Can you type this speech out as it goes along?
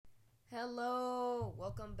Hello,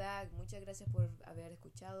 welcome back. Muchas gracias por haber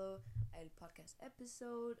escuchado el podcast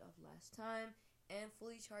episode of last time. And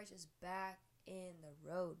Fully Charged is back in the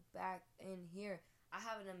road, back in here. I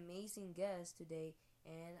have an amazing guest today,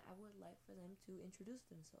 and I would like for them to introduce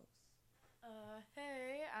themselves.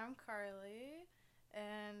 Hey, I'm Karlee,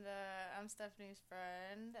 and I'm Stephanie's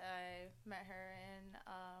friend. I met her in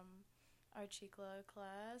our Chicla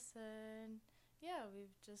class, and yeah,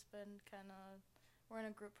 we've just been we're in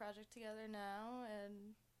a group project together now,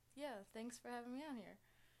 and yeah, thanks for having me on here.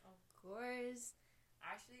 Of course.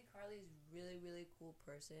 Actually, Carly is really, really cool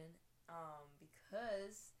person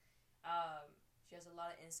because she has a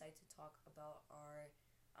lot of insight to talk about our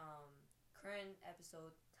current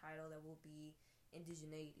episode title that will be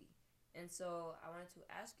Indigeneity. And so I wanted to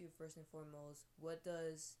ask you first and foremost, what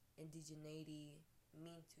does indigeneity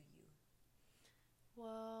mean to you?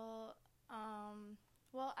 Well,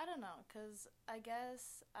 I don't know, cause I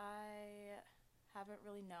guess I haven't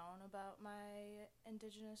really known about my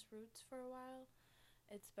indigenous roots for a while.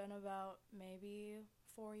 It's been about maybe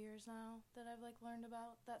 4 years now that I've learned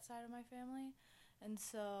about that side of my family, and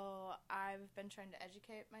so I've been trying to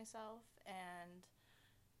educate myself and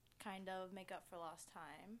kind of make up for lost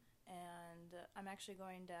time. And I'm actually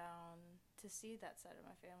going down to see that side of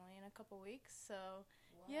my family in a couple weeks. So,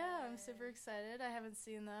 yeah, I'm super What? excited. I haven't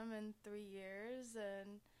seen them in 3 years.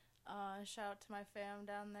 And shout out to my fam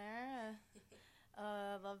down there.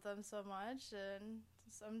 I love them so much. And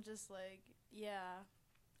so I'm just yeah.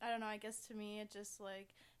 I don't know. I guess to me, it just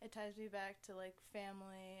it ties me back to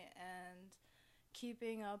family and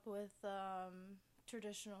keeping up with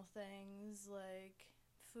traditional things like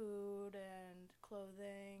food and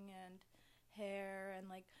clothing and hair and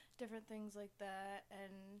different things like that.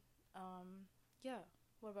 And yeah,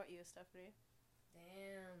 what about you, Stephanie?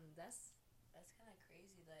 Damn, that's kind of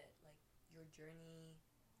crazy that your journey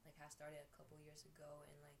has started a couple years ago,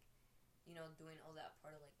 and doing all that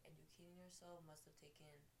part of educating yourself must have taken,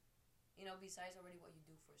 besides already what you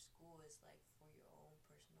do for school, is for your own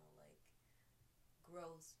personal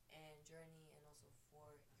growth and journey, and also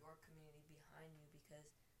for your community behind you, because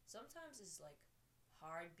sometimes it's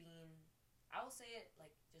hard being, I will say it,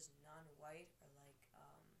 just non-white, or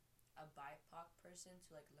a BIPOC person,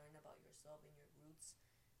 to learn about yourself and your roots.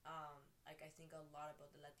 I think a lot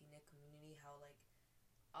about the Latiné community, how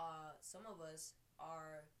some of us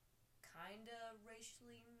are kind of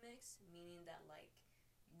racially mixed, meaning that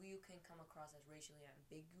we can come across as racially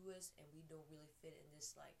ambiguous, and we don't really fit in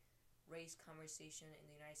this race conversation in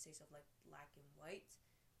the United States of black and white.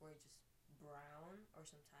 We're just brown, or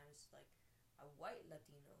sometimes a white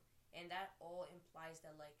Latino, and that all implies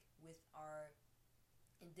that with our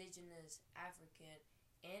indigenous, African,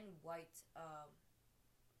 and white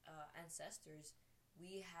ancestors,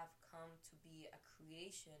 we have come to be a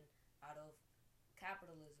creation out of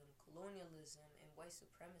capitalism, colonialism, and white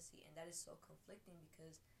supremacy, and that is so conflicting,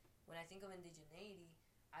 because when I think of indigeneity,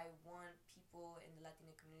 I want people in the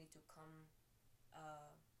Latino community to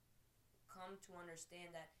uh, come to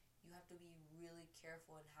understand that you have to be really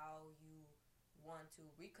careful in how you want to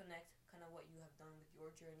reconnect, kind of what you have done with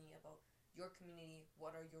your journey about your community,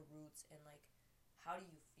 what are your roots, and how do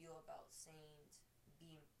you feel about saying,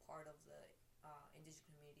 being part of the indigenous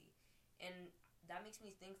community. And that makes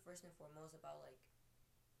me think first and foremost about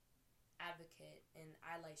advocate and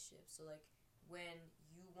allyship. So when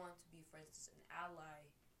you want to be, for instance, an ally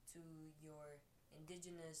to your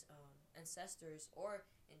indigenous ancestors or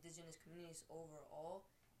indigenous communities overall,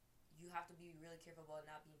 you have to be really careful about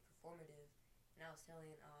not being performative. And I was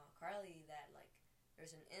telling Karlee that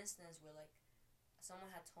there's an instance where someone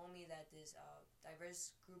had told me that this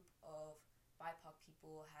diverse group of BIPOC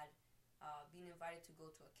people had been invited to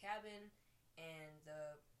go to a cabin, and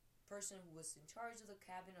the person who was in charge of the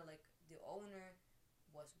cabin, or the owner,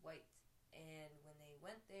 was white. And when they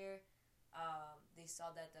went there, they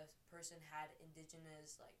saw that the person had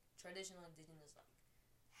indigenous, traditional indigenous,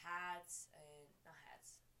 hats, and not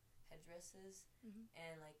hats, headdresses, Mm-hmm.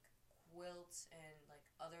 and quilts, and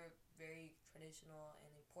other very traditional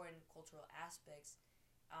and important cultural aspects.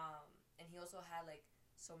 And he also had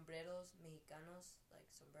sombreros mexicanos,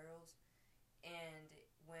 sombreros. And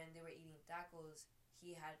when they were eating tacos,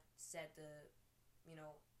 he had said the,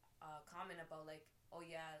 comment about oh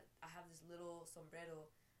yeah, I have this little sombrero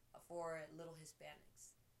for little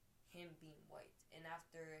Hispanics, him being white. And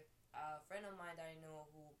after a friend of mine that I know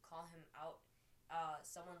who called him out,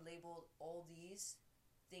 someone labeled all these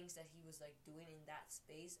things that he was doing in that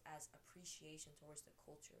space as appreciation towards the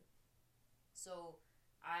culture. So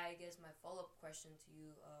I guess my follow-up question to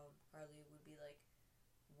you, Karlee, would be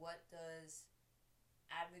what does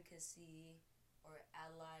advocacy or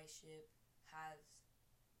allyship has,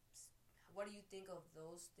 what do you think of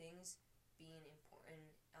those things being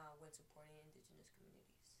important when supporting Indigenous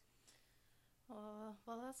communities?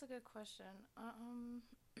 Well, that's a good question.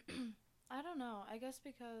 I don't know. I guess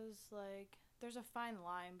because like there's a fine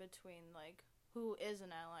line between like who is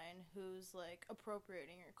an ally and who's like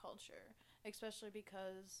appropriating your culture, especially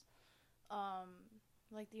because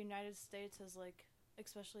like the United States has like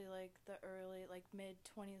especially like the early like mid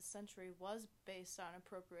 20th century was based on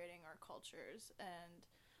appropriating our cultures and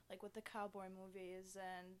like with the cowboy movies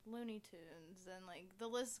and Looney Tunes and like the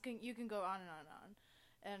list can you can go on and on and on.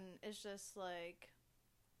 And it's just like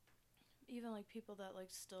even like people that like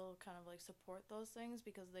still kind of like support those things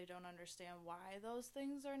because they don't understand why those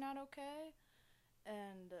things are not okay.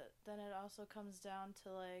 And then it also comes down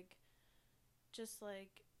to like just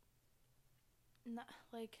like not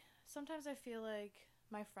like sometimes I feel like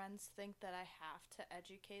my friends think that I have to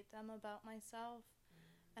educate them about myself.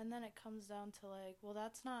 And then it comes down to like, well,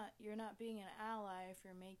 that's not, you're not being an ally if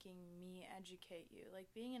you're making me educate you. Like,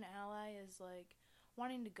 being an ally is like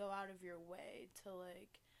wanting to go out of your way to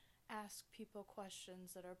like ask people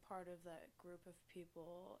questions that are part of that group of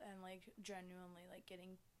people and like genuinely like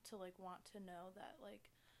getting to like want to know that like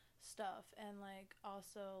stuff and like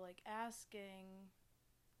also like asking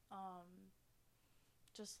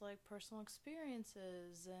just like personal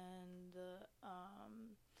experiences and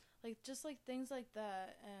like just like things like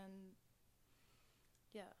that and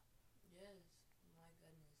yeah. Yes, my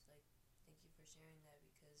goodness. Like, thank you for sharing that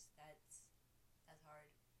because that's hard.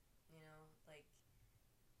 You know, like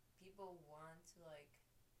people want to like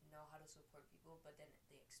know how to support people, but then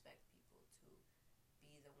they expect people to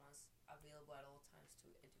be the ones available at all times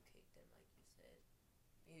to educate them, like you said.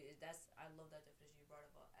 That's I love that definition you brought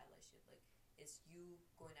about allyship. Like it's you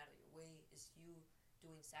going out of your way, it's you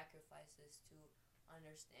doing sacrifices to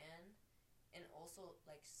understand and also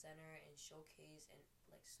like center and showcase and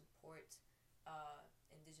like support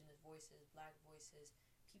indigenous voices, black voices,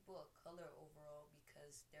 people of color overall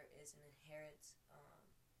because there is an inherent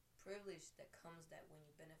privilege that comes that when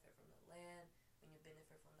you benefit from the land, when you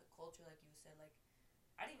benefit from the culture, like you said, like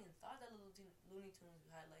I didn't even thought that Looney Tunes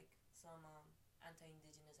had like some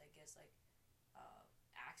anti-indigenous, I guess, like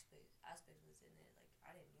aspects within it. Like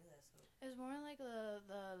I didn't knew that, so It's more like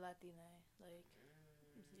the Latine, like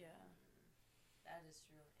yeah. that is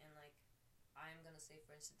true. And like I'm gonna say,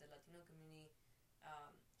 for instance, the Latino community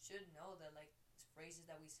should know that like phrases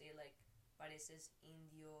that we say like pareces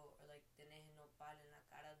indio or like tenés nopal en la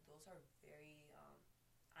cara, those are very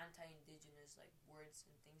anti-indigenous like words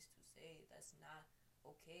and things to say. That's not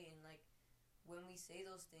okay. And like when we say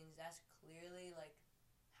those things, that's clearly like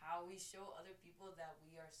how we show other people that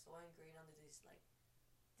we are so ingrained under these like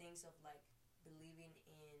things of like believing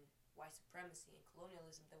in white supremacy and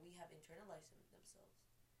colonialism that we have internalized themselves.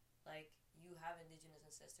 Like you have indigenous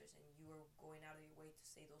ancestors and you are going out of your way to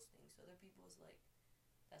say those things to other people is like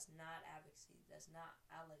that's not advocacy. That's not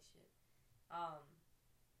allyship. Um,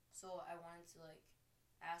 so I wanted to like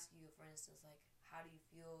ask you, for instance, like how do you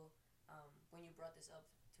feel when you brought this up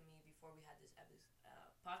to me before we had this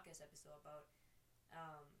podcast episode about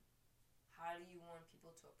um, how do you want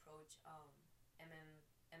people to approach MMIW?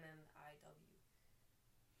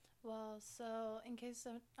 Well, so in case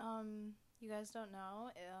you guys don't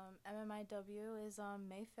know, MMIW is on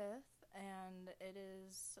May 5th, and it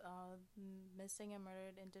is Missing and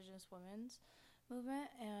Murdered Indigenous Women's Movement,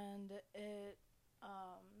 and it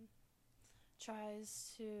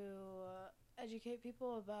tries to educate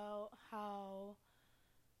people about how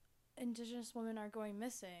Indigenous women are going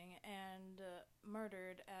missing and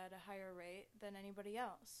murdered at a higher rate than anybody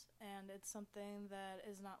else. And it's something that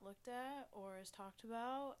is not looked at or is talked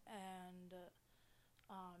about. And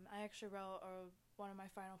I actually wrote one of my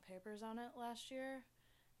final papers on it last year.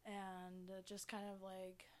 And just kind of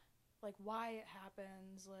like why it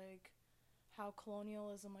happens, like how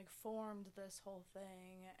colonialism like formed this whole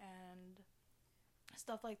thing and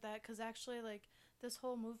stuff like that. Because actually like this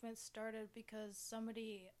whole movement started because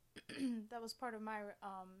somebody that was part of my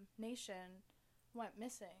nation went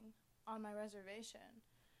missing on my reservation.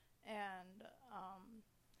 And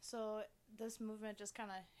so this movement just kind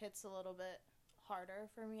of hits a little bit harder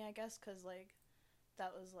for me, I guess, because like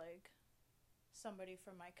that was like somebody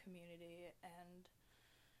from my community.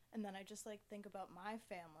 And then I just like think about my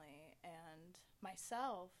family and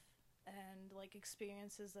myself and like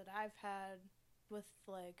experiences that I've had with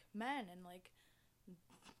like men. And like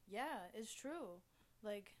yeah, it's true,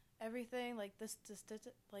 like everything, like the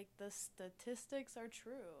statistics are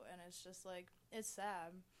true, and it's just like it's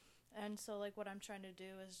sad. And so like what I'm trying to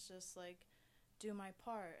do is just like do my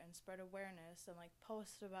part and spread awareness and like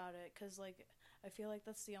post about it, because like I feel like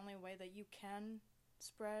that's the only way that you can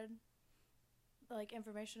spread like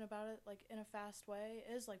information about it like in a fast way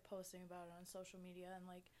is like posting about it on social media. And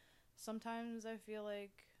like sometimes I feel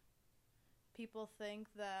like people think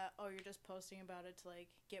that, oh, you're just posting about it to like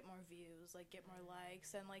get more views, like get more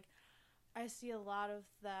likes. And like I see a lot of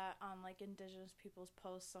that on like Indigenous people's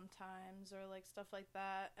posts sometimes, or like stuff like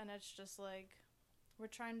that, and it's just like we're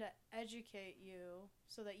trying to educate you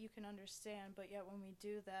so that you can understand, but yet when we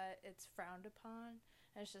do that it's frowned upon,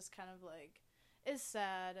 and it's just kind of like it's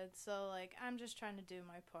sad. And so like I'm just trying to do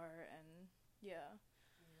my part. And yeah.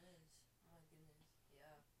 It is. Oh my goodness.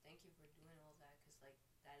 Yeah. Thank you for doing all that, because like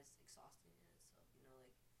that is exhausting in itself. You know,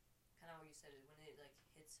 like kind of what you said is when it like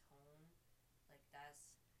hits home, like that's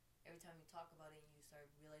every time you talk about it, and you start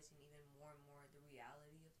realizing even more and more the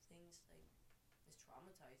reality of things. Like it's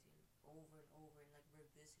traumatizing over and over, and like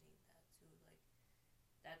revisiting that too. Like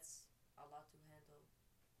that's a lot to handle,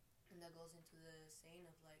 and that goes into the saying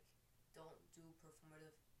of like don't do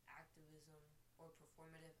performative activism or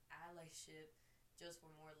performative allyship just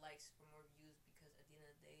for more likes, for more views, because at the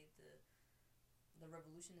end of the day, the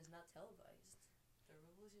revolution is not televised. The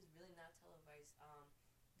revolution is really not televised.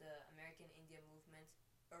 The American Indian movement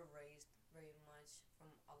erased very much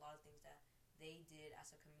from a lot of things that they did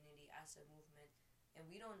as a community, as a movement, and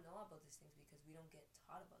we don't know about these things because we don't get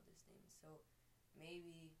taught about these things. So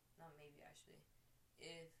maybe, not maybe actually,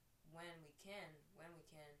 if when we can,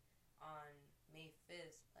 on May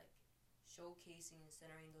 5th, like showcasing and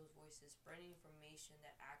centering those voices, spreading information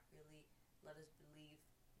that accurately let us believe,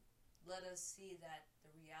 let us see that the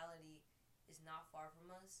reality is not far from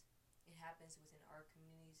us. It happens within our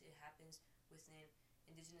communities. It happens within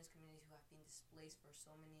Indigenous communities who have been displaced for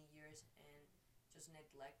so many years and just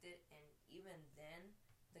neglected. And even then,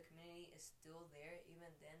 the community is still there. Even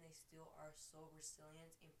then, they still are so resilient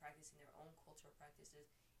in practicing their own cultural practices,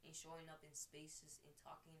 in showing up in spaces, in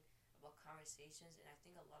talking about conversations. And I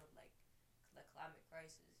think a lot of like the climate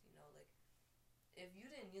crisis, you know, like if you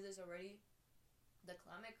didn't knew this already, the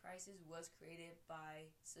climate crisis was created by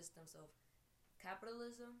systems of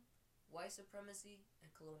capitalism, white supremacy, and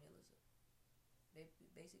colonialism.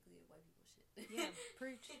 Basically, white people shit. Yeah,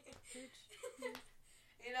 preach, preach.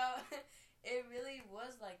 You know, it really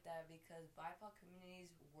was like that because BIPOC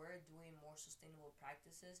communities were doing more sustainable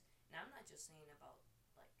practices. And I'm not just saying about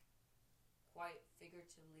like quite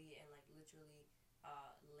figuratively and like literally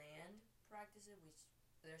land practices, which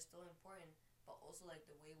they're still important, but also like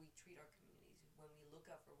the way we treat our communities when we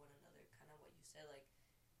look out for one another. Kind of what you said, like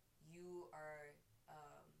you are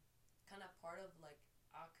kind of part of like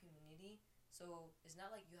our community, so it's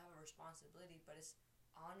not like you have a responsibility, but it's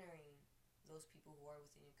honoring those people who are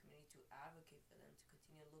within your community, to advocate for them, to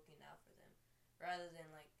continue looking out for them, rather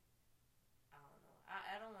than like I don't know,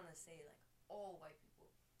 I don't want to say like all white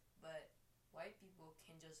people, but white people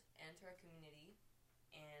can just enter a community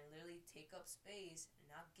and literally take up space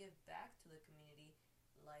and not give back to the community,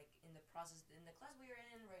 like in the process, in the class we are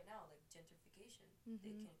in right now, like gentrification.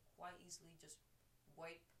 They can quite easily just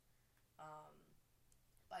wipe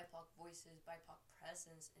BIPOC voices, BIPOC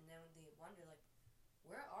presence, and then they wonder like,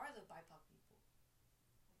 where are the BIPOC people?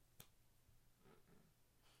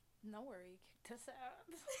 Nowhere, you kicked us out.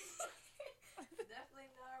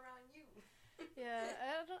 Definitely not around you. Yeah,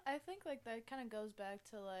 I think like that kind of goes back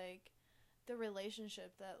to like the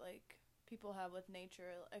relationship that like people have with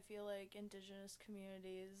nature. I feel like Indigenous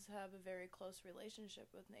communities have a very close relationship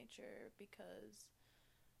with nature because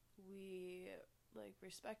we like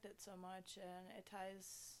respect it so much, and it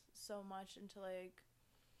ties so much into like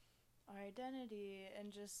our identity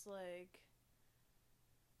and just like,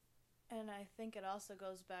 and I think it also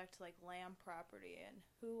goes back to like land property and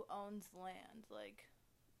who owns land. Like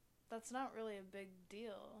that's not really a big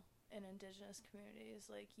deal in Indigenous communities.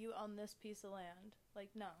 Like you own this piece of land. Like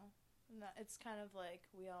no, it's kind of like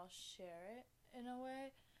we all share it in a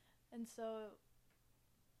way. And so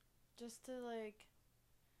just to like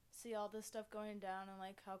see all this stuff going down, and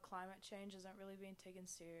like how climate change isn't really being taken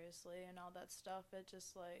seriously and all that stuff, it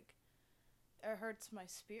just like it hurts my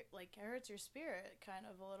spirit. Like it hurts your spirit kind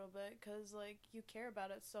of a little bit, because like you care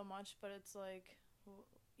about it so much, but it's like,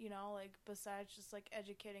 you know, like besides just like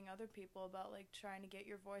educating other people about like trying to get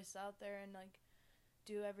your voice out there and like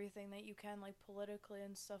do everything that you can like politically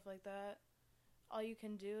and stuff like that, all you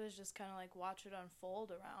can do is just kind of like watch it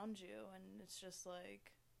unfold around you. And it's just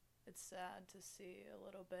like, it's sad to see a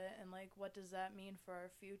little bit. And like what does that mean for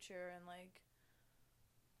our future, and like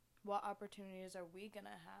what opportunities are we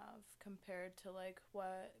gonna have compared to like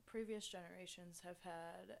what previous generations have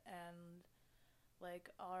had, and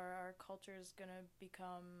like are our cultures gonna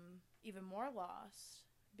become even more lost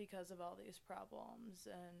because of all these problems.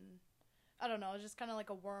 And I don't know, just kind of like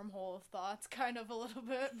a wormhole of thoughts, kind of a little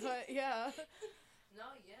bit, but yeah.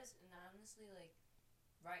 No, yes, and honestly, like,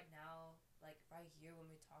 right now, like, right here when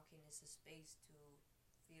we're talking, it's a space to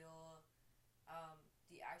feel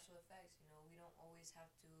the actual effects. You know, we don't always have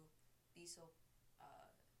to be so uh,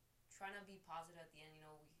 trying to be positive at the end. You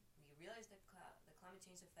know, we realize the climate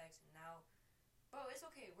change effects, and now, bro, it's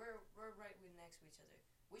okay. We're right with next to each other,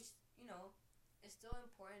 which, you know, is still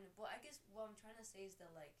important. But I guess what I'm trying to say is that,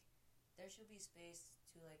 like, there should be space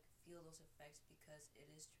to, like, feel those effects because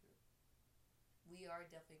it is true. We are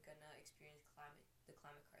definitely gonna experience the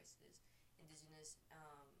climate crisis. Indigenous,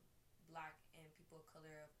 Black, and people of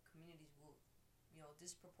color communities will, you know,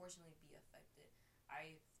 disproportionately be affected.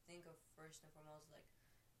 I think of first and foremost like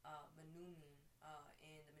Manunun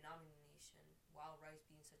and the Menominee Nation. Wild rice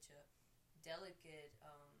being such a delicate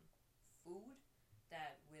food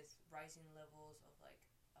that with rising levels of like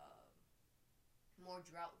more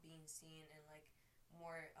drought being seen and like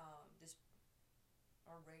more this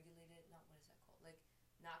unregulated, not what is that called, like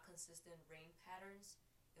not consistent rain patterns,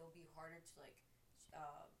 it will be harder to like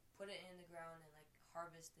put it in the ground and like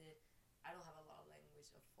harvest it. I don't have a lot of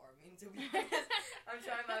language of farming to be honest. I'm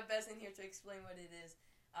trying my best in here to explain what it is.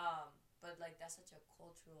 But like that's such a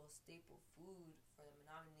cultural staple food for the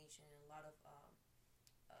Menominee Nation and a lot of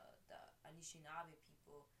the Anishinaabe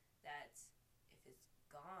people. That if it's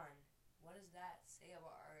gone, what does that say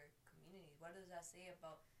about our community? What does that say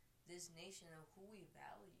about this nation and who we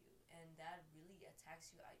value? And that really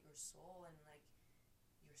attacks you at your soul and like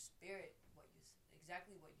your spirit.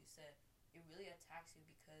 Exactly what you said. It really attacks you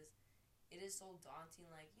because it is so daunting.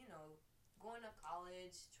 Like, you know, going to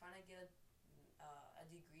college, trying to get a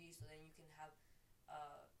degree so then you can have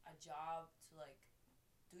a job to like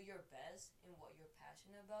do your best in what you're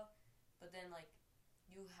passionate about. But then like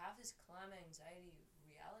you have this climate anxiety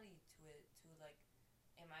reality to it. To like,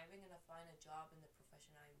 am I even gonna find a job in the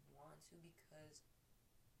profession I want to? Because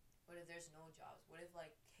what if there's no jobs? What if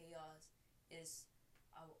like chaos is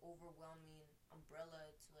an overwhelming umbrella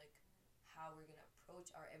to like how we're gonna approach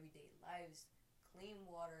our everyday lives? Clean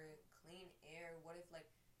water, clean air. What if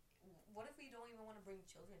we don't even want to bring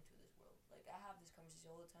children to this world? Like I have this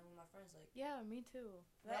conversation all the time with my friends. Like, yeah, me too.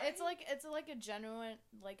 Right? It's like a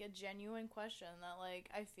genuine question that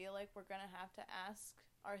like I feel like we're gonna have to ask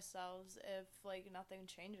ourselves if like nothing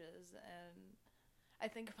changes. And I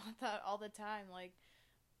think about that all the time. Like,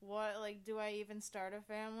 what, like, do I even start a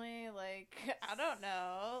family? Like, I don't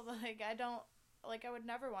know. Like, I would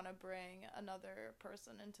never want to bring another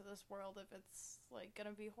person into this world if it's like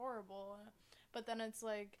gonna be horrible. But then it's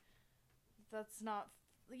like that's not,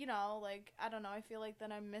 you know, like I don't know, I feel like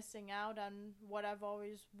then I'm missing out on what I've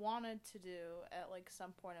always wanted to do at like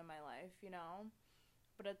some point in my life, you know.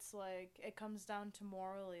 But it's like it comes down to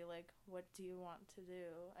morally, like what do you want to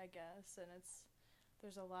do, I guess. And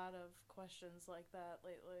there's a lot of questions like that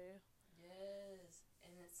lately. Yes,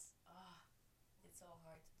 and it's so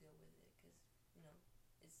hard to deal with it because you know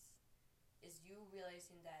it's you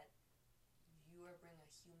realizing that you are bringing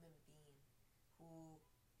a human being who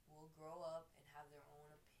will grow up and have their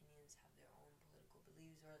own opinions, have their own political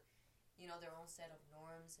beliefs, or you know their own set of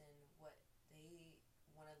norms and what they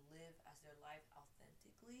want to live as their life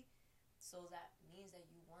authentically. So that means that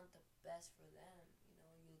you want the best for them. You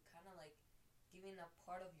know, you kind of like giving a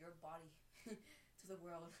part of your body to the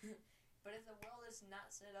world. But if the world is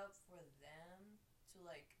not set up for them to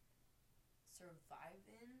like survive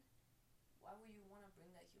in, why would you want to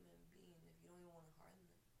bring that human being if you don't even want to harm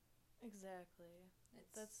them? Exactly.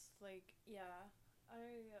 That's like, yeah.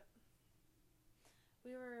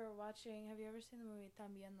 We were watching. Have you ever seen the movie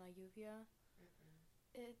También la Lluvia? Mm-mm.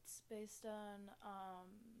 It's based on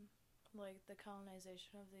like the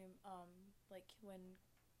colonization of the like when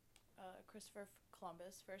Christopher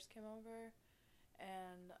Columbus first came over,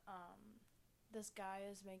 and this guy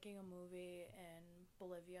is making a movie in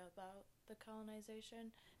Bolivia about the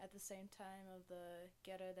colonization at the same time of the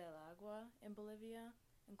Guerra del Agua in Bolivia,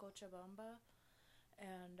 in Cochabamba.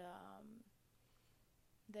 And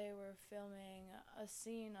they were filming a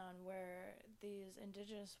scene on where these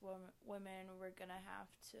indigenous women were gonna have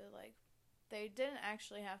to like, they didn't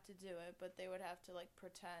actually have to do it, but they would have to like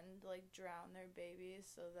pretend like drown their babies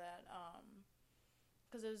so that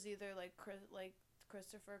because it was either like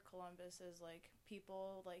Christopher Columbus's like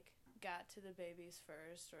people like got to the babies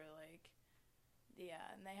first, or like,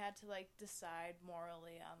 yeah, and they had to like decide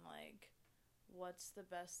morally on like what's the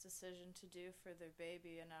best decision to do for their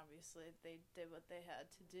baby, and obviously they did what they had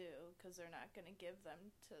to do because they're not going to give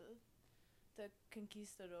them to the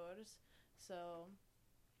conquistadors. So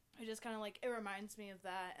it just kind of like, it reminds me of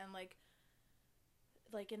that. And like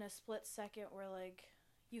in a split second where like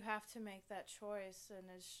you have to make that choice, and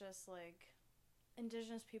it's just like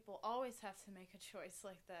Indigenous people always have to make a choice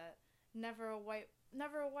like that. Never a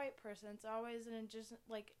white person. It's always an Indigenous,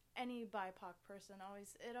 like any BIPOC person.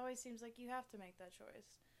 It always seems like you have to make that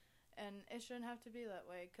choice, and it shouldn't have to be that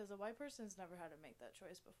way because a white person's never had to make that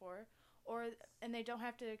choice before, and they don't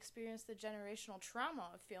have to experience the generational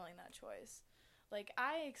trauma of feeling that choice. Like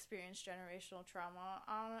I experience generational trauma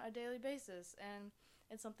on a daily basis, and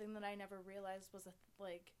it's something that I never realized was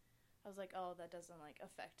I was like, oh, that doesn't like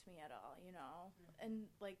affect me at all, you know? Mm-hmm. And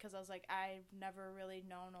like, cause I was like, I've never really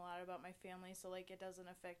known a lot about my family, so like, it doesn't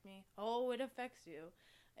affect me. Oh, it affects you,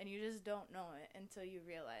 and you just don't know it until you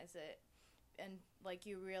realize it, and like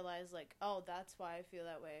you realize like, oh, that's why I feel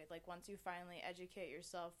that way. Like once you finally educate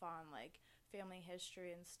yourself on like family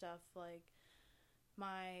history and stuff, like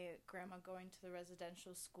my grandma going to the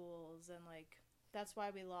residential schools and like that's why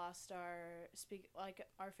we lost our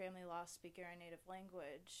family lost speaking our native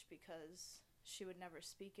language because she would never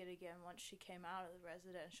speak it again once she came out of the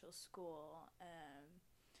residential school, and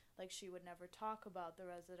like she would never talk about the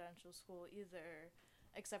residential school either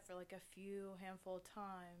except for like a few handful of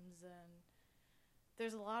times. And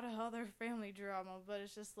there's a lot of other family drama, but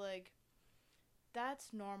it's just like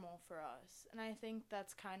that's normal for us, and I think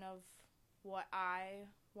that's kind of what I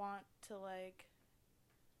want to like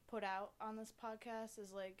put out on this podcast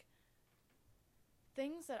is like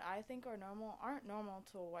things that I think are normal aren't normal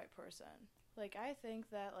to a white person. Like I think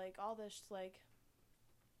that like all this like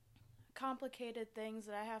complicated things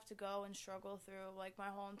that I have to go and struggle through like my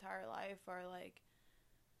whole entire life are like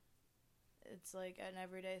it's like an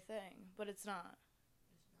everyday thing, but it's not.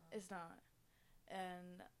 It's not.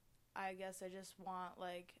 And I guess I just want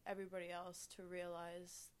like everybody else to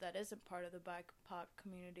realize that isn't part of the BIPOC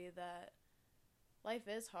community that life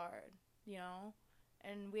is hard, you know,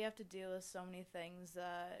 and we have to deal with so many things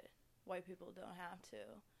that white people don't have to.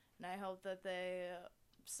 And I hope that they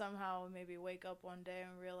somehow maybe wake up one day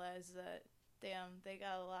and realize that, damn, they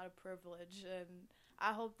got a lot of privilege, and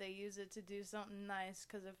I hope they use it to do something nice,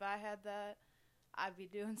 because if I had that, I'd be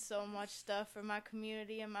doing so much stuff for my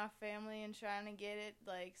community and my family and trying to get it,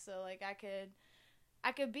 like, so, like, I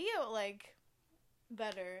could be, like,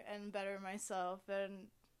 better and better myself, and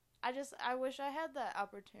I wish I had that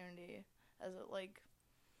opportunity as a, like,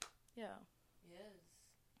 yeah. Yes.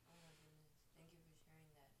 Oh my goodness. Thank you for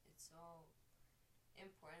sharing that. It's so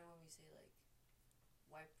important when we say, like,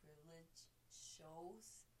 white privilege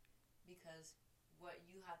shows, because what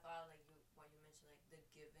you had thought, like, what you mentioned, like, the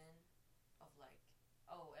given of, like,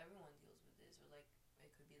 oh, everyone deals with this, or, like,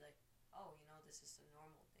 it could be, like, oh, you know, this is a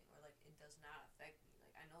normal thing, or, like, it does not affect me.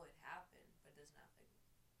 Like, I know it happened, but it does not affect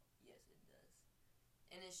me. Yes, it does.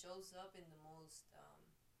 And it shows up in the most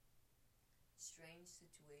strange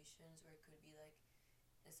situations, or it could be like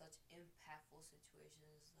in such impactful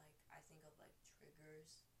situations. Like I think of like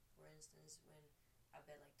triggers, for instance, when I've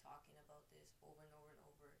been like talking about this over and over and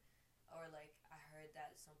over, or like I heard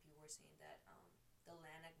that some people were saying that the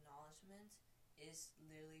land acknowledgement is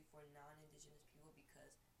literally for non-Indigenous people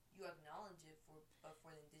because you acknowledge it for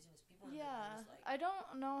the Indigenous people. And yeah, just, like, I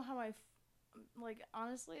don't know how like,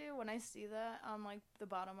 honestly, when I see that on, like, the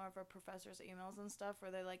bottom of our professor's emails and stuff,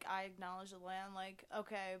 where they, like, I acknowledge the land, like,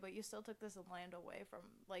 okay, but you still took this land away from,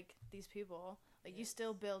 like, these people. Like, yes. You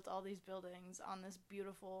still built all these buildings on this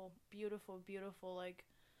beautiful, beautiful, beautiful, like,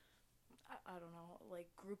 I don't know,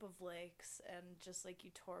 like, group of lakes, and just, like,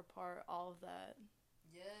 you tore apart all of that.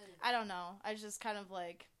 Yes. I don't know. I just kind of,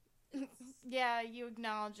 like, yeah, you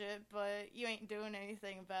acknowledge it, but you ain't doing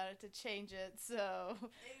anything about it to change it, so...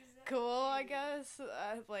 Exactly. Cool, I guess.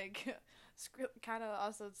 Like, kind of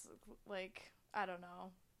also, it's like, I don't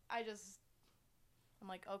know. I'm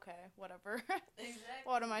like, okay, whatever. Exactly.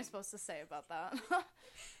 What am I supposed to say about that?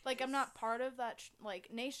 Like, I'm not part of that,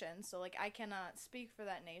 like, nation, so, like, I cannot speak for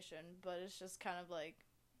that nation, but it's just kind of like,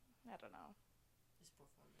 I don't know. It's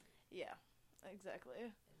performative. Yeah, exactly.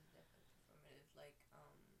 And definitely performative, like,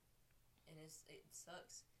 and it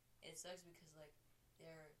sucks. It sucks because, like,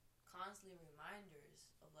 they're constantly reminders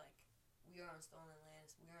of, like, we are on stolen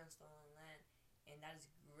lands, and that is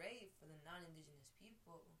great for the non-Indigenous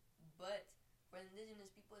people, but for the Indigenous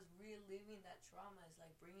people, it's reliving that trauma. It's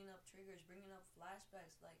like bringing up triggers, bringing up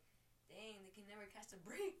flashbacks, like, dang, they can never catch a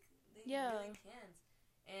break. They really can't.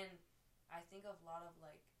 And I think of a lot of,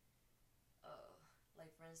 like,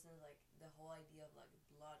 for instance, like, the whole idea of, like,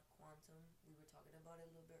 blood quantum, we were talking about it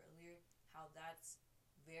a little bit earlier, how that's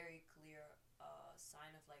very clear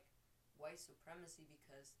sign of, like, white supremacy,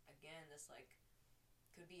 because again that's like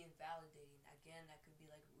could be invalidating. Again, that could be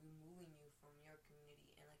like removing you from your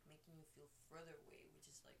community and like making you feel further away, which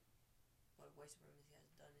is like what white supremacy has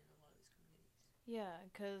done in a lot of these communities. Yeah,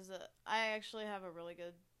 because I actually have a really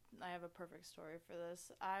good. I have a perfect story for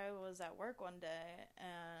this. I was at work one day,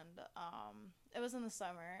 and it was in the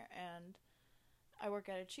summer, and I work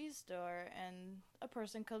at a cheese store, and a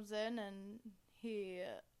person comes in, and he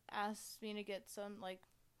asks me to get some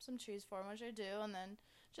cheese for him, which I do, and then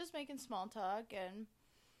just making small talk, and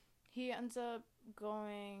he ends up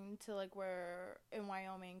going to like where in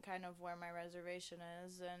Wyoming, kind of where my reservation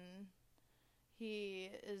is, and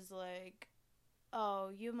he is like, "Oh,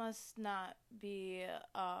 you must not be a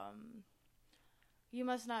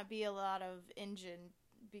lot of Indian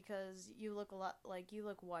because you look a lot like you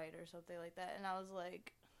look white or something like that." And I was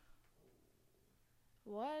like,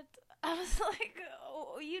 "What?" I was like,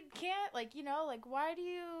 "Oh, you can't like, like why do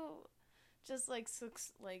you just like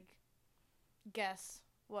guess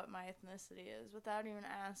what my ethnicity is without even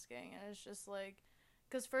asking?" And it's just like,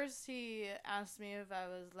 cuz first he asked me if I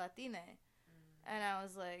was Latine, and I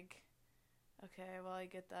was like, "Okay, well, I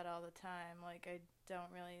get that all the time. Like, I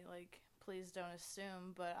don't really, like, please don't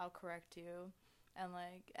assume, but I'll correct you."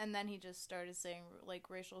 And then he just started saying, like,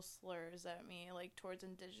 racial slurs at me, like, towards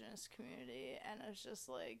Indigenous community. And it's just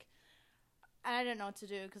like, I didn't know what to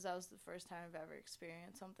do because that was the first time I've ever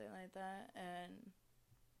experienced something like that. And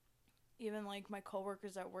even, like, my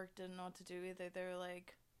coworkers at work didn't know what to do either. They were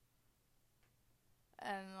like,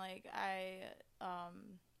 and, like,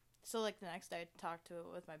 so, like, the next day I talked to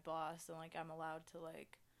it with my boss, and, like, I'm allowed to,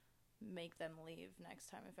 like, make them leave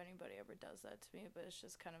next time if anybody ever does that to me. But it's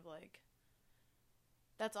just kind of like,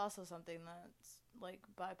 that's also something that's, like,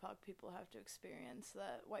 BIPOC people have to experience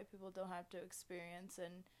that white people don't have to experience.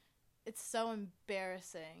 And it's so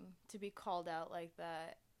embarrassing to be called out like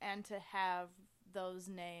that and to have those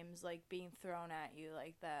names, like, being thrown at you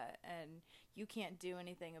like that. And you can't do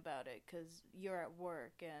anything about it because you're at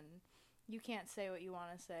work and you can't say what you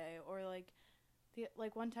want to say. Or like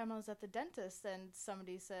one time I was at the dentist and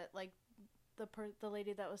somebody said, like, the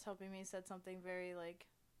lady that was helping me said something very, like,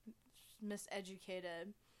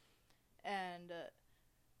 miseducated, and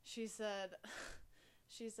she said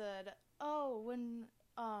 "Oh, when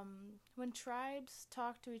tribes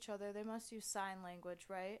talk to each other they must use sign language,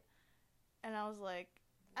 right?" And I was like,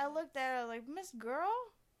 I looked at her, I was like, "Miss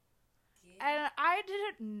Girl?" And I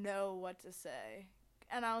didn't know what to say,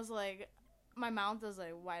 and I was like, my mouth was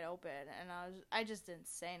like wide open, and I just didn't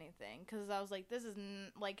say anything because I was like, this is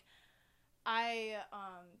like, I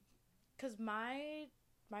because my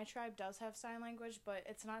tribe does have sign language, but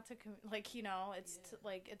it's not to it's to,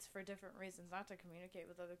 like, it's for different reasons, not to communicate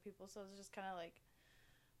with other people. So it's just kind of like,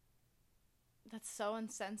 that's so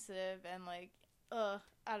insensitive, and like, I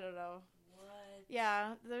don't know. What?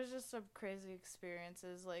 Yeah, there's just some crazy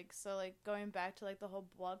experiences. Like, so, like, going back to, like, the whole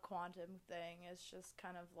blood quantum thing, it's just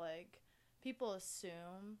kind of like, people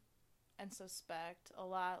assume and suspect a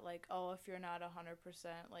lot, like, oh, if you're not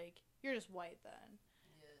 100%, like, you're just white then.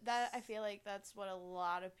 Yes. That, I feel like that's what a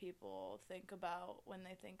lot of people think about when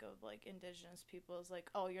they think of, like, Indigenous people, is like,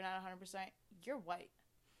 oh, you're not 100%, you're white.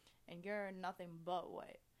 And you're nothing but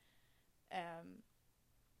white.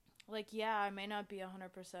 Like, yeah, I may not be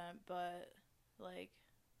 100%, but, like,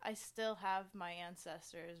 I still have my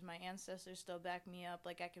ancestors. My ancestors still back me up.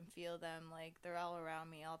 Like, I can feel them. Like, they're all around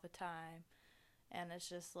me all the time. And it's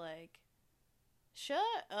just like, shut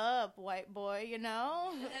up, white boy, you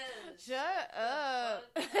know? Yes, shut up.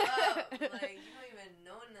 Like, you don't even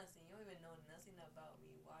know nothing. You don't even know nothing about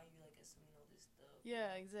me. Why are you, like, assuming all this stuff?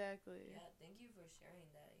 Yeah, exactly. Yeah, thank you for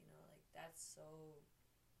sharing that, like, that's so,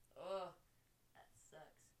 ugh, that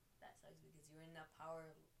sucks. That sucks because you're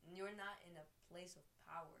not in a place of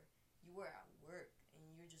power. You were at work, and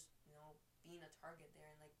you're just, being a target there,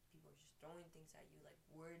 and, like, people are just throwing things at you, like,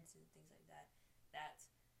 words and things like that.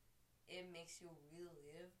 It makes you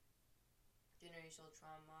relive generational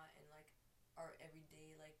trauma and, like, our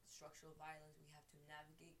everyday, like, structural violence we have to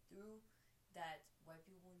navigate through, that white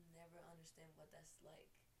people will never understand what that's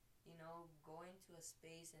like. Going to a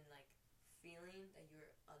space and, like, feeling that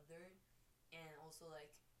you're othered, and also,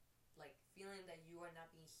 like feeling that you are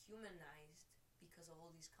not being humanized because of all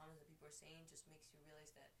these comments that people are saying, just makes you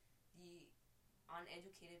realize that the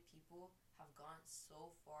uneducated people have gone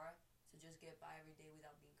so far to just get by every day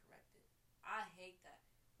without being corrected. I hate that.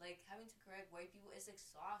 Like, having to correct white people is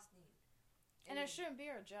exhausting. And it shouldn't be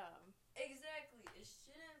our job. Exactly. It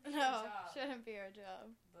shouldn't be our job. No, shouldn't be our job.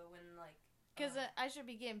 But when, like... Because I should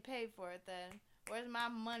be getting paid for it then. Where's my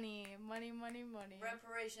money? Money.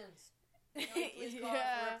 Reparations. Please call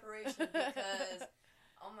for reparations, because,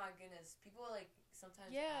 oh my goodness, people, like,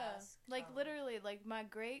 sometimes ask... like, literally, like, my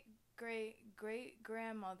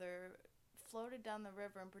great-great-great-grandmother floated down the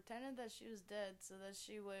river and pretended that she was dead so that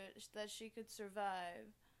she could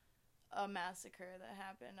survive a massacre that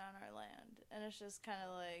happened on our land. And it's just kind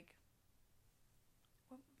of like,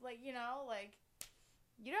 you know, like,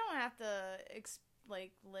 you don't have to,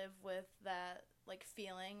 live with that, like,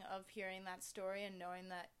 feeling of hearing that story and knowing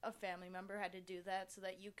that a family member had to do that so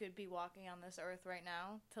that you could be walking on this earth right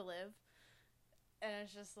now to live. And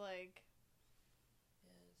it's just like...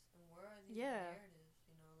 Yes, and where are these narratives?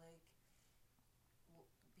 You know, like,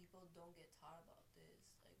 people don't get taught about this.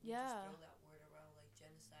 Like, we just throw that word around, like,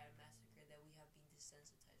 genocide, massacre, that we have been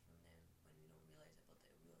desensitized from them when we don't realize about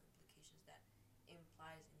the real implications that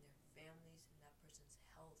implies in their families and that person's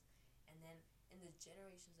health. And then in the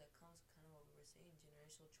generations that comes, kind of what we were saying,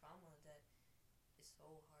 generational trauma that is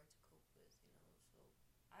so hard to cope with, you know. So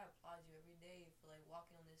I applaud you every day for, like,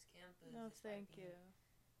 walking on this campus. No, thank you.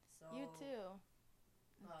 So, you too.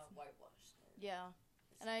 Whitewashed. Yeah.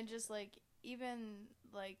 And I just, like, even,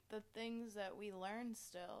 like, the things that we learn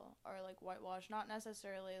still are, like, whitewashed. Not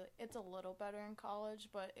necessarily, it's a little better in college,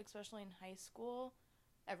 but especially in high school,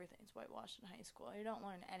 everything's whitewashed in high school. You don't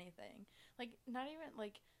learn anything. Like, not even,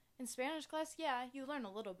 like, in Spanish class, yeah, you learn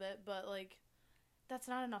a little bit, but, like, that's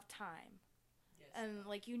not enough time. Yes. And,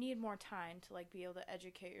 like, you need more time to, like, be able to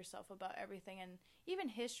educate yourself about everything. And even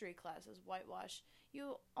history classes, whitewash,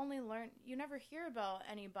 you never hear about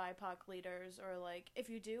any BIPOC leaders, or, like, if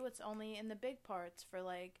you do, it's only in the big parts for,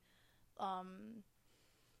 like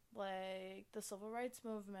the civil rights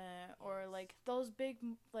movement, or, like, those big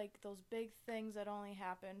things that only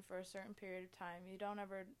happen for a certain period of time. You don't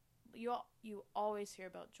ever, you always hear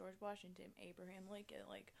about George Washington, Abraham Lincoln,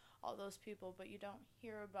 like, all those people, but you don't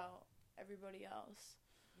hear about everybody else.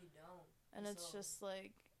 You don't. And it's just,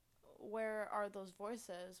 like, where are those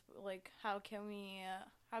voices? Like, how can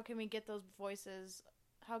we get those voices,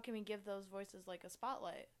 how can we give those voices, like, a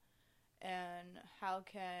spotlight? And how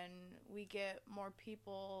can we get more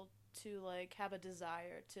people to, like, have a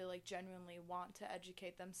desire to, like, genuinely want to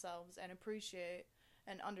educate themselves and appreciate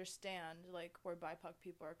and understand, like, where BIPOC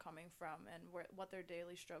people are coming from and what their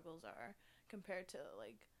daily struggles are compared to,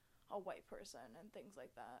 like, a white person and things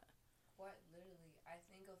like that. Quite literally, I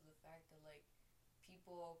think of the fact that, like,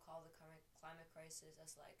 people call the climate crisis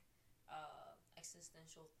as, like,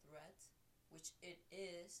 existential threat, which it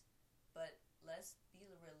is, but let's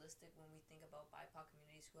be realistic when we think about BIPOC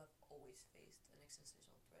communities who have always faced an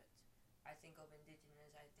existential threat. I think of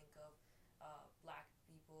Indigenous, I think of Black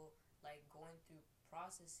people, like, going through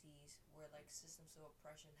processes where, like, systems of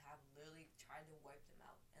oppression have literally tried to wipe them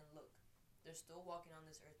out. And look, they're still walking on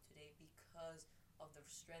this earth today because of the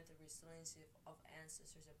strength and resiliency of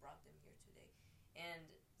ancestors that brought them here today. And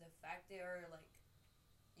the fact they are, like,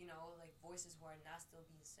 you know, like, voices who are not still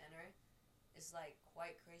being centered is, like,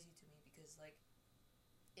 quite crazy to me, because, like,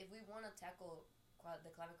 if we want to tackle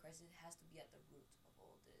the climate crisis, it has to be at the root of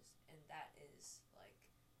all of this, and that is, like,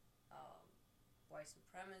 white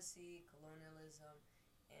supremacy, colonialism,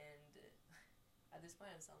 and at this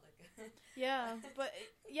point, it sounds like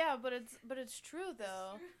but it's true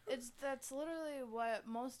though. That's literally what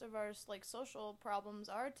most of our, like, social problems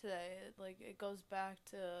are today. Like, it goes back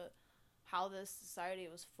to how this society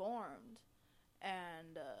was formed,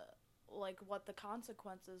 and like, what the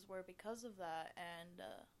consequences were because of that, and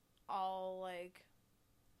all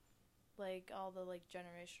all the, like,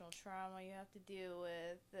 generational trauma you have to deal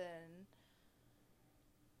with, and,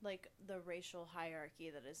 like, the racial hierarchy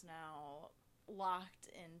that is now locked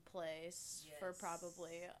in place. Yes. For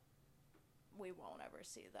probably, we won't ever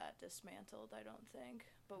see that dismantled, I don't think,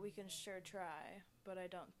 but we can sure try, but I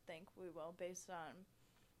don't think we will, based on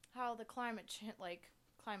how the climate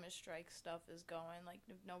strike stuff is going. Like,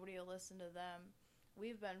 if nobody will listen to them,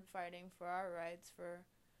 we've been fighting for our rights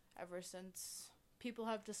ever since people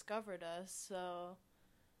have discovered us, so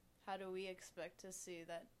how do we expect to see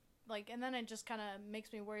that? Like, and then it just kind of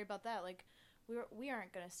makes me worry about that. Like, we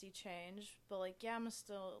aren't gonna see change, but, like, yeah, I'm gonna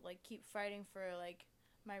still, like, keep fighting for, like,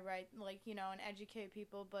 my right, like, you know, and educate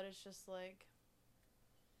people, but it's just like,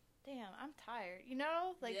 damn, I'm tired, you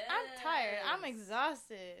know? Like, yes. I'm tired, I'm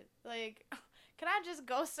exhausted. Like, can I just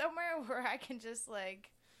go somewhere where I can just,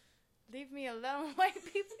 like, leave me alone, white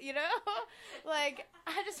people, you know? Like,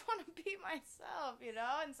 I just want to be myself, you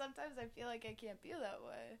know? And sometimes I feel like I can't be that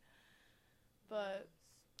way. But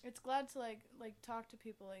it's glad to, like talk to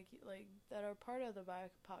people, like that are part of the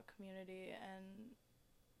BIPOC community, and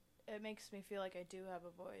it makes me feel like I do have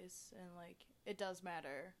a voice, and, like, it does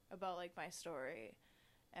matter about, like, my story.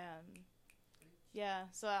 And, yeah,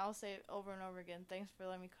 so I'll say it over and over again, thanks for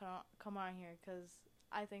letting me come on here, because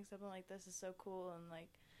I think something like this is so cool, and, like,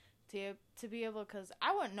 to be able, because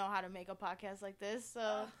I wouldn't know how to make a podcast like this,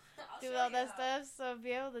 so do all that stuff, so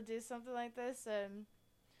be able to do something like this, and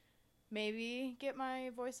maybe get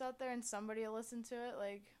my voice out there and somebody will listen to it.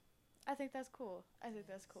 Like, I think that's cool. I think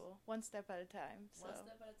that's cool. One step at a time. So. One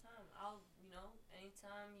step at a time.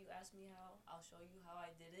 Anytime you ask me how, I'll show you how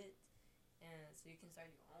I did it. And so you can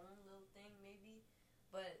start your own little thing, maybe.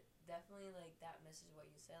 But definitely, like, that message, what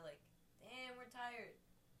you said, like, damn, we're tired.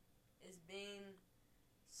 It's been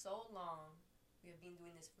so long. We have been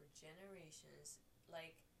doing this for generations.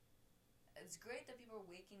 Like, it's great that people are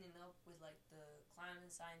waking up with, like, the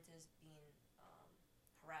climate scientists being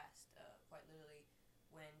harassed, quite literally,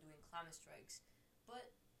 when doing climate strikes.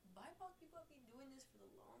 But BIPOC people have been doing this for the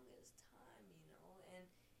longest time, and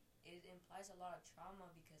it implies a lot of trauma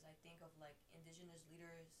because I think of, like, indigenous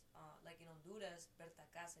leaders, like in Honduras, Berta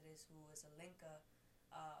Cáceres, who is a Lenca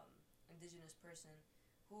indigenous person,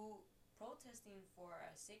 who protesting for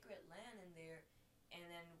a sacred land in there, and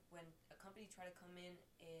then when a company tried to come in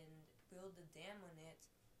and build a dam on it,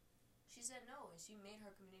 she said no, and she made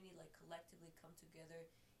her community, like, collectively come together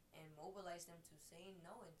and mobilize them to say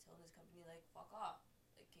no and tell this company, like, fuck off.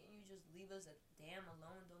 Like, can't you just leave us a dam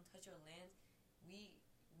alone? Don't touch our lands. We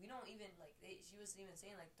don't even, like, she was even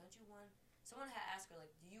saying, like, don't you want, someone had asked her,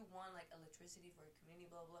 like, do you want, like, electricity for your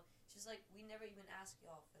community, blah, blah. She's like, we never even asked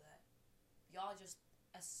y'all for that. Y'all just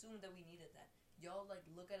assumed that we needed that. Y'all, like,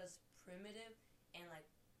 look at us primitive, and, like,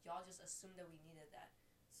 y'all just assumed that we needed that.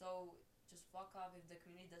 So, just fuck off if the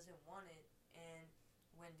community doesn't want it. And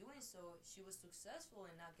when doing so, she was successful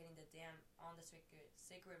in not getting the dam on the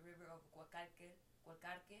sacred river of Guacarque,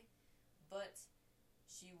 but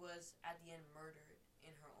she was, at the end, murdered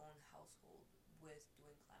in her own household with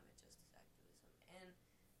doing climate justice activism. And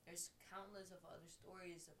there's countless of other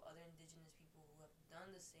stories of other indigenous people who have done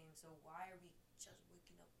the same. So why are we just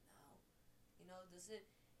waking up now? Is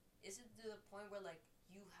it to the point where, like,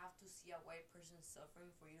 you have to see a white person suffering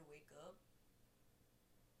for you to wake up?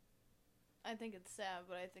 I think it's sad,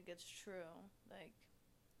 but I think it's true. Like,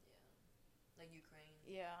 yeah, like Ukraine.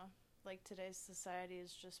 Yeah, like, today's society is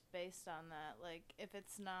just based on that. Like, if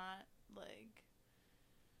it's not, like,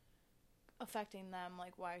 affecting them,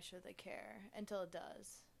 like, why should they care until it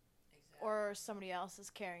does? Exactly. Or somebody else is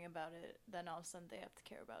caring about it, then all of a sudden they have to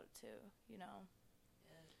care about it too, Yes.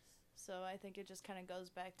 So I think it just kind of goes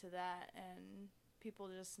back to that, and people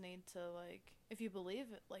just need to, like, if you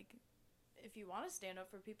believe it, like, if you want to stand up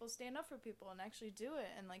for people and actually do it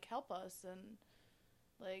and, like, help us, and,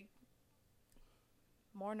 like,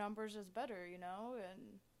 more numbers is better,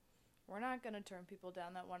 and we're not going to turn people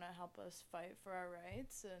down that want to help us fight for our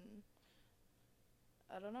rights, and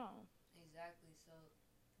I don't know. Exactly. So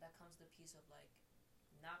that comes the piece of, like,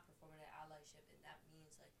 not performing an allyship, and that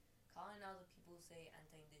means, like, calling out the people who say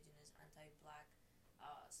anti-indigenous, anti-black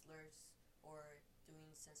slurs, or doing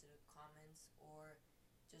sensitive comments, or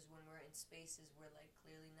just when we're in spaces where, like,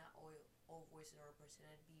 clearly not all voices are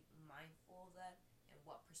represented, be mindful of that and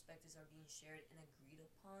what perspectives are being shared and agreed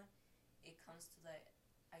upon. It comes to the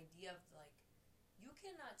idea of, like, you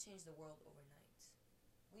cannot change the world overnight.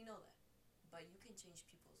 We know that. But you can change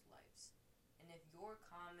people's lives. And if your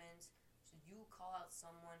comments, so you call out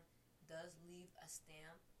someone, does leave a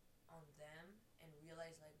stamp on them and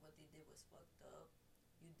realize, like, what they did was fucked up,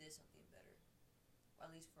 you did something better. Or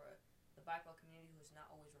at least for the BIPOC community who's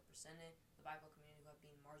not always represented, the BIPOC community who have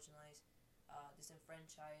been marginalized,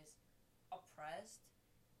 disenfranchised, oppressed.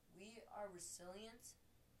 We are resilient,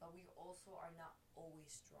 but we also are not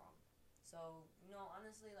always strong. So,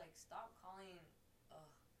 honestly, like, stop calling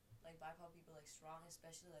like BIPOC people, like, strong,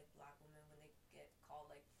 especially, like, black women, when they get called,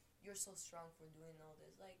 like, you're so strong for doing all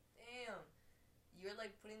this. Like, damn, you're,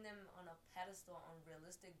 like, putting them on a pedestal on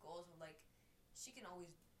realistic goals of, like, she can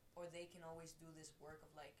always, or they can always do this work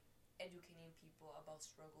of, like, educating people about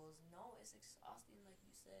struggles. No, it's exhausting, like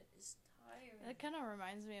you said. It's tiring. It kind of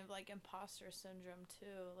reminds me of, like, imposter syndrome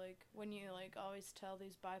too. Like, when you, like, always tell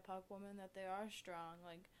these BIPOC women that they are strong.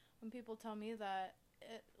 Like, when people tell me that,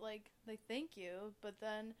 it, like, thank you, but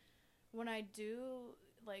then when I do,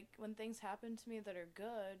 like, when things happen to me that are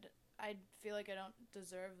good, I feel like I don't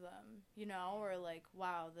deserve them, or, like,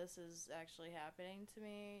 wow, this is actually happening to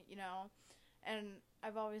me, and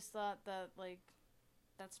I've always thought that, like,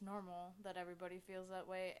 that's normal, that everybody feels that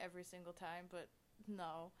way every single time, but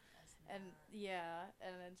no. And yeah,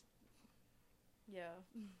 and it's, yeah.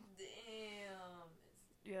 Damn.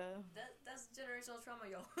 Yeah. That's generational trauma,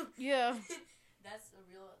 yo. Yeah. That's a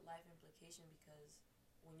real life implication, because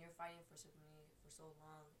when you're fighting for something for so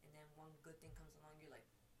long, and then one good thing comes along, you're like,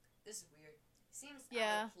 this is weird. Seems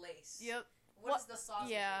out of place. Yep. What is the sausage?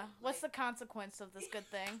 Yeah. Like, what's the consequence of this good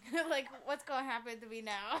thing? Like, what's going to happen to me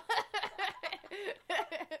now?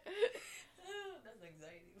 That's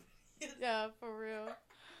anxiety. Yeah, for real.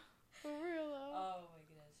 For real, though. Oh, my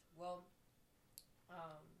goodness. Well,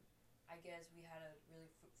 um, I guess we had a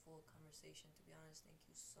really fruitful conversation. To be honest, thank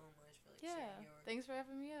you so much for like sharing your thanks for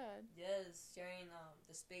having me on. sharing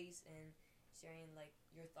the space and sharing like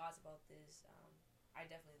your thoughts about this. I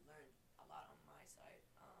definitely learned a lot on my side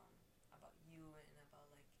about you and about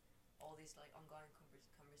like all these like ongoing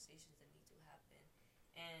conversations that need to happen.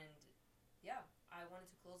 And yeah, I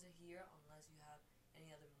wanted to close it here unless you have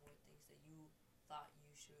any other more things that you thought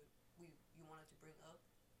you wanted to bring up.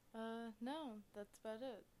 No, that's about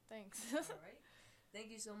it. Thanks. All right.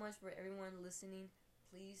 Thank you so much for everyone listening.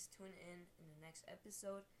 Please tune in the next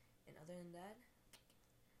episode. And other than that,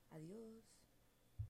 adios.